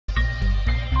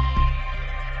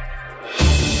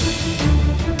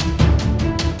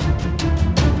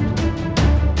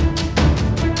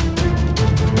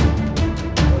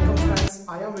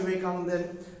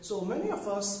So many of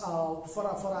us, for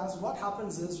us, what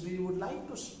happens is we would like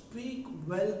to speak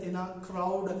well in a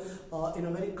crowd in a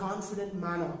very confident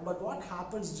manner. But what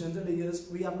happens generally is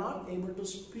we are not able to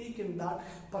speak in that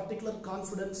particular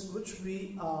confidence which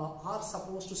we are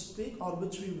supposed to speak or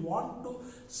which we want to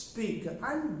speak.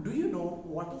 And do you know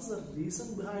what is the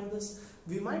reason behind this?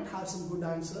 We might have some good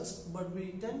answers, but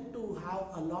we tend to have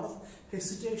a lot of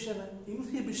hesitation and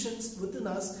inhibitions within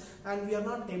us, and we are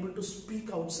not able to speak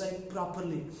outside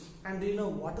properly. And do you know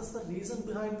what is the reason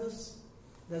behind this?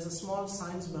 There's a small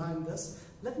science behind this.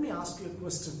 Let me ask you a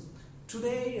question.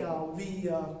 Today we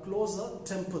close a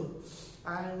temple,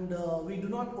 and we do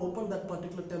not open that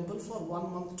particular temple for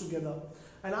 1 month together.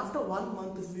 And after 1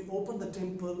 month, if we open the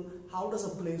temple, how does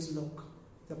a place look?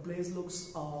 The place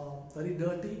looks very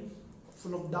dirty,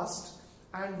 full of dust,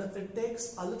 and it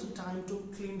takes a little time to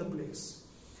clean the place.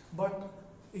 But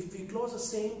if we close the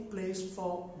same place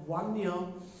for 1 year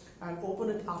and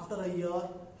open it after a year,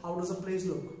 how does the place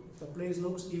look? The place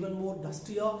looks even more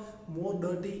dustier, more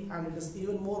dirty, and it is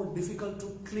even more difficult to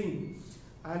clean.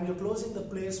 And you're closing the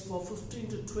place for 15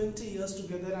 to 20 years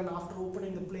together, and after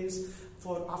opening the place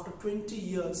for after 20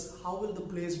 years, how will the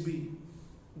place be?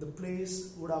 The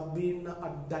place would have been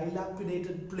a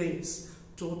dilapidated place,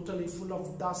 totally full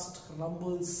of dust,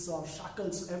 rumbles,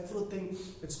 shackles, everything.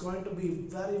 It's going to be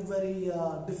very, very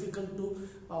difficult to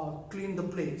clean the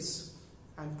place.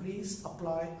 And please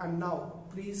apply, and now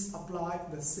please apply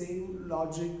the same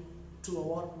logic to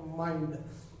our mind.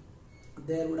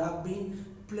 There would have been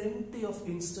plenty of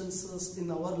instances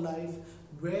in our life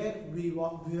where we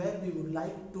would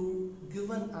like to give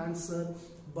an answer,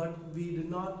 but we did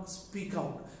not speak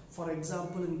out. For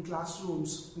example, in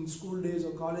classrooms, in school days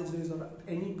or college days or at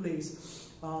any place,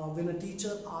 when a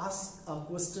teacher asks a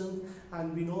question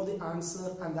and we know the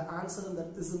answer, and the answer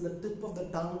is in the tip of the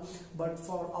tongue, but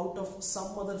out of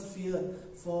some other fear,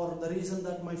 for the reason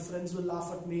that my friends will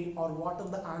laugh at me, or what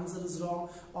if the answer is wrong,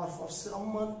 or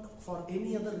for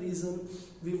any other reason,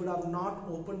 we would have not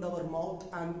opened our mouth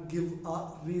and give a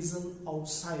reason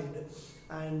outside.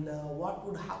 And what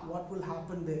will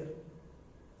happen there?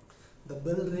 The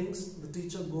bell rings, the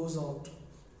teacher goes out,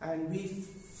 and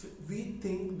we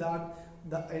think that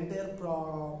the entire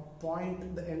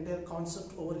point, the entire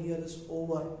concept over here is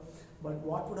over. But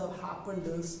what would have happened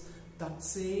is that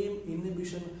same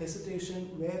inhibition,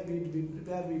 hesitation, where we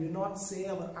did not say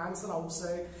our answer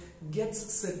outside, gets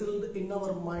settled in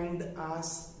our mind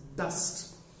as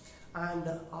dust. And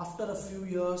after a few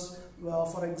years,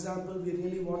 for example, we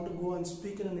really want to go and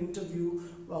speak in an interview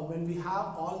when we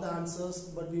have all the answers,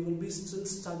 but we will be still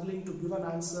struggling to give an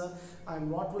answer.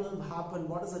 And what will happen?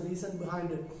 What is the reason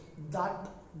behind it? That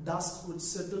dust would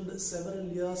settle several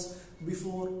years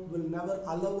before will never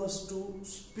allow us to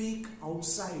speak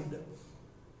outside.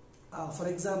 For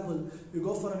example, you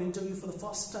go for an interview for the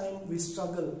first time, we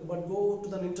struggle, but go to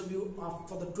the interview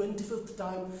for the 25th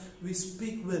time, we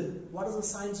speak well. What is the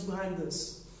science behind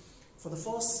this? For the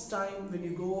first time when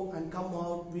you go and come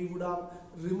out, we would have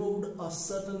removed a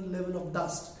certain level of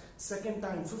dust. Second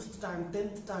time, fifth time,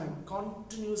 10th time,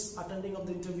 continuous attending of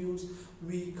the interviews,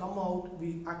 we come out,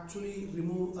 we actually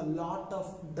remove a lot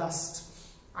of dust.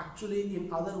 Actually,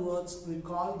 in other words, we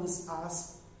call this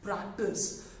as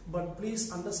practice. But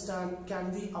please understand,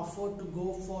 can we afford to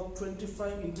go for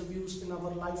 25 interviews in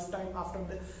our lifetime after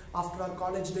our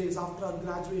college days, after our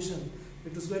graduation?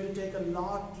 It is going to take a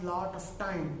lot of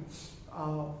time.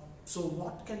 So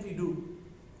what can we do?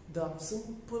 The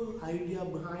simple idea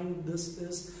behind this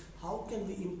is, how can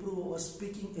we improve our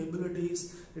speaking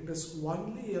abilities? It is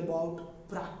only about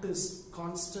practice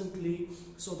constantly,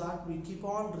 so that we keep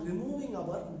on removing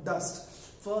our dust.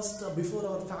 First, before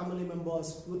our family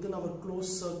members, within our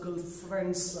close circle,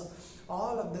 friends,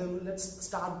 all of them, let's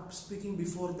start speaking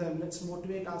before them. Let's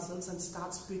motivate ourselves and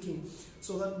start speaking,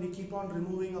 so that we keep on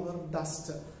removing our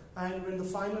dust. And when the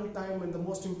final time, when the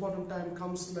most important time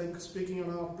comes, like speaking on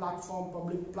a platform,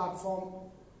 public platform,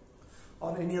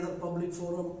 or any other public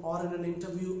forum, or in an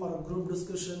interview or a group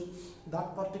discussion,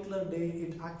 that particular day,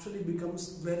 it actually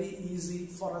becomes very easy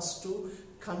for us to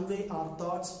convey our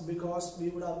thoughts, because we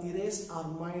would have erased our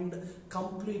mind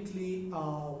completely.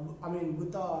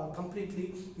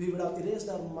 We would have erased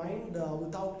our mind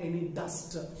without any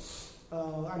dust,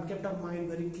 and kept our mind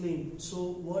very clean.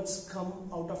 So words come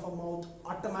out of our mouth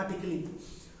automatically.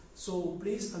 So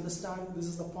please understand, this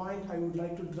is the point I would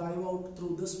like to drive out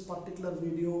through this particular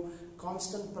video.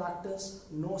 Constant practice,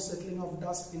 no settling of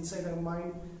dust inside our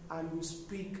mind, and we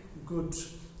speak good.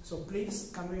 So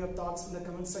please convey your thoughts in the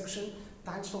comment section.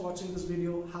 Thanks for watching this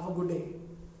video. Have a good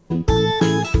day.